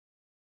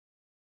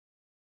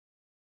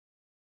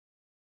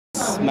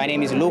My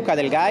name is Luca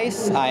Del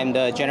Gais. I'm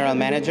the general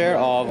manager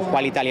of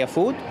Qualitalia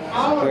food.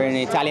 We're an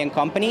Italian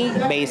company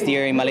based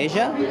here in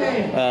Malaysia.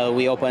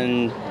 We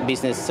opened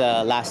business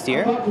last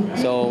year,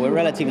 so we're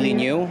relatively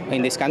new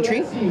in this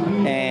country.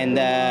 And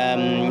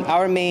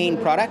our main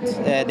product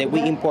that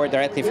we import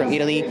directly from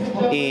Italy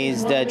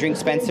is the drink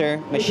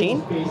dispenser machine,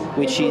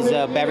 which is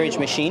a beverage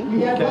machine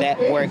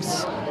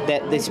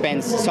that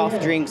dispenses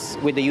soft drinks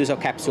with the use of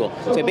capsule.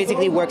 So it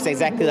basically works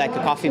exactly like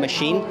a coffee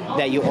machine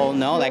that you all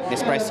know, like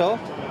Nespresso.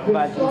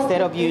 But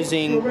instead of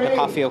using the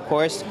coffee, of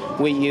course,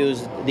 we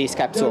use these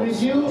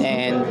capsules,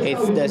 and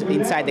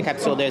inside the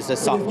capsule there's the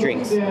soft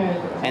drinks,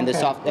 and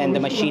the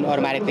machine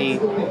automatically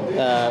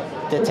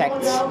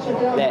detects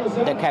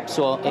that the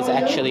capsule is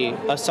actually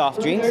a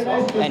soft drink,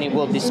 and it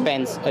will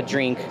dispense a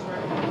drink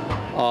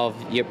of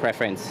your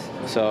preference.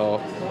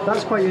 So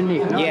that's quite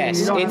unique. No?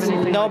 Yes,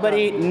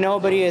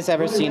 nobody has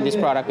ever seen this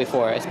product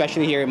before,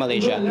 especially here in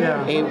Malaysia.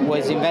 Yeah. It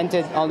was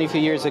invented only a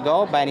few years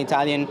ago by an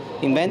Italian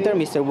inventor,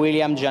 Mr.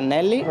 William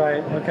Giannelli.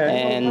 Right.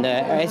 Okay. And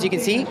as you can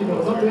see,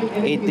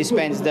 it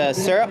dispenses the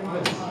syrup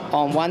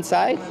on one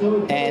side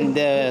and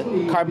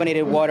the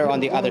carbonated water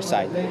on the other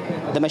side.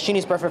 The machine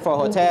is perfect for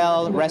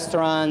hotel,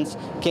 restaurants,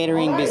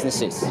 catering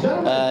businesses.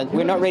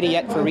 We're not ready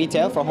yet for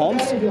retail, for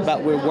homes,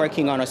 but we're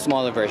working on a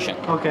smaller version.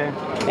 Okay.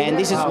 And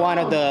this is one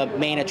of the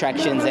main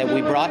attractions that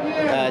we brought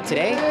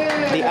today.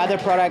 The other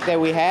product that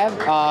we have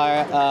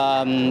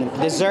are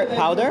dessert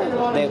powder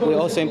that we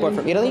also import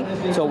from Italy.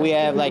 So we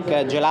have like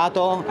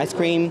gelato, ice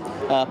cream,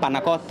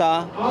 panna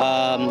cotta,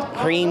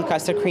 cream,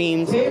 custard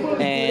creams,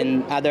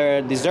 and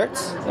other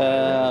desserts.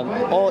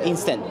 All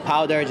instant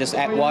powder, just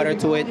add water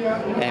to it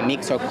and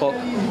mix or cook.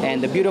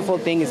 And the beautiful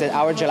thing is that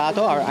our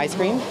gelato, our ice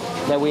cream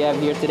that we have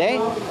here today,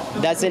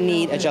 doesn't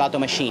need a gelato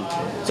machine.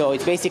 So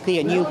it's basically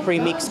a new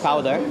pre-mixed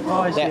powder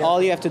that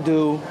all you have to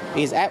do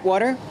is add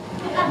water,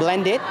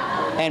 blend it,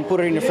 and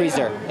put it in the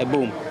freezer, and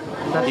boom.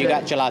 You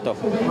got gelato.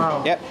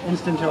 Wow. Yep.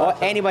 Instant gelato.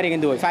 Or anybody can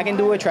do it. If I can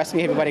do it, trust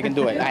me, everybody can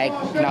do it. I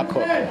cannot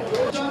cook.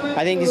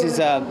 I think this is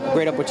a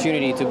great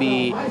opportunity to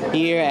be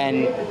here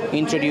and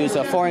introduce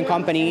a foreign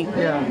company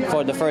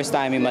for the first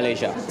time in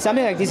Malaysia.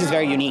 Something like this is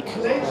very unique.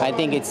 I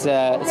think it's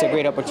a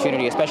great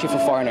opportunity, especially for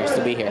foreigners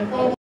to be here.